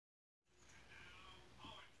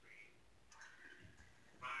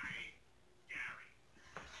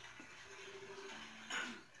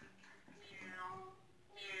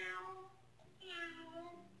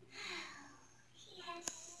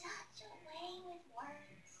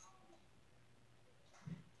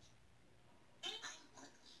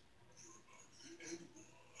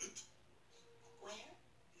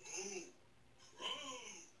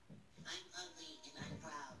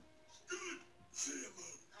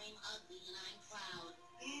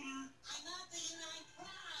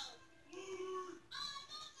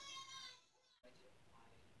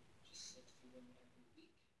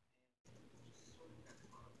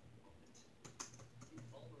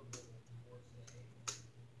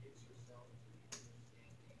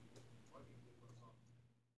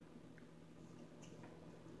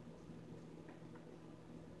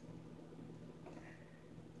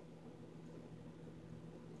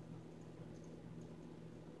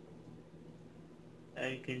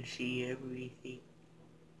I can see everything.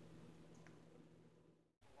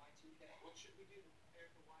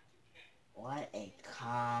 What a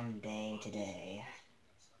calm day today.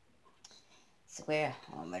 Swear,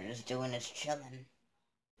 all we're just doing is chilling.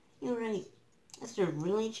 You're right. It's a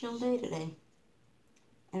really chill day today.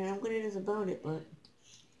 And I'm good as about it, but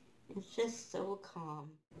it's just so calm.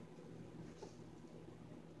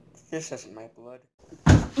 This isn't my blood.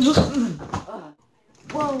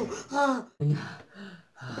 Whoa!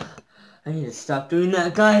 I need to stop doing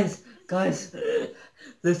that, guys! Guys!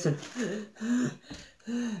 Listen.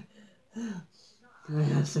 I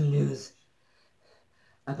have some news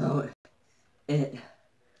about it.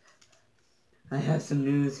 I have some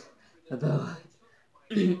news about...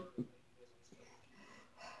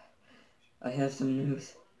 I have some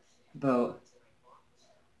news about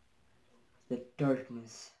the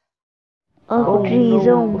darkness. Oh jeez,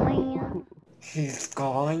 oh man. He's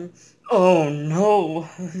calling? Oh no!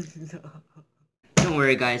 No. Don't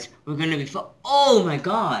worry guys, we're gonna be oh my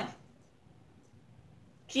god!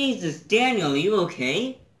 Jesus, Daniel, are you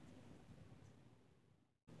okay?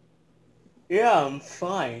 Yeah, I'm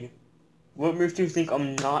fine. What makes you think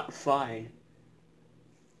I'm not fine?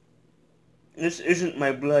 This isn't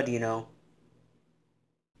my blood, you know.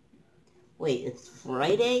 Wait, it's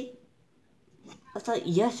Friday? I thought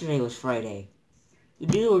yesterday was Friday. You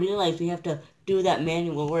do realize we have to do that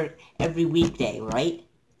manual work every weekday, right?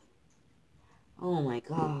 Oh my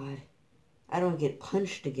god. I don't get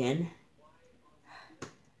punched again.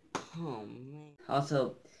 Oh man.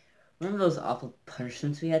 Also, remember those awful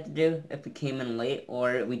punishments we had to do if we came in late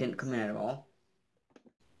or we didn't come in at all?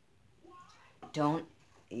 Don't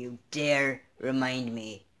you dare remind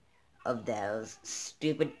me of those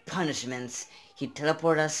stupid punishments. He'd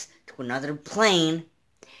teleport us to another plane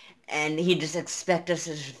and he'd just expect us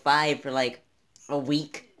to survive for like a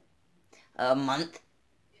week, a month.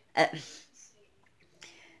 I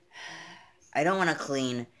don't want to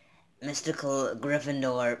clean mystical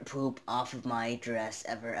Gryffindor poop off of my dress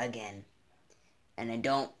ever again. And I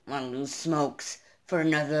don't want to lose smokes for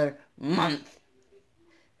another month.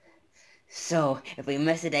 So, if we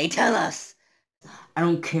miss a day, tell us! I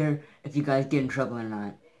don't care if you guys get in trouble or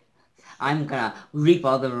not. I'm gonna reap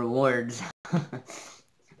all the rewards.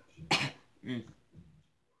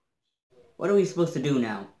 What are we supposed to do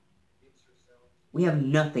now? We have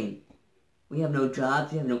nothing. We have no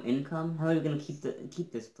jobs, we have no income. How are we gonna keep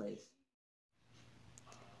this place?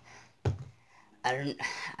 I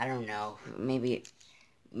don't know. Maybe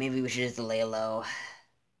we should just lay low.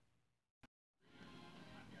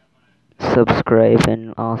 Subscribe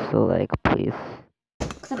and also like, please.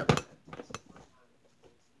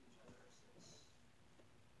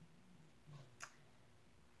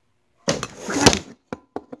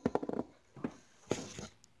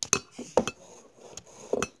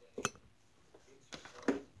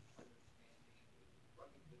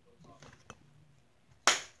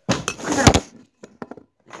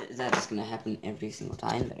 Is that just gonna happen every single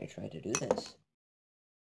time that I try to do this?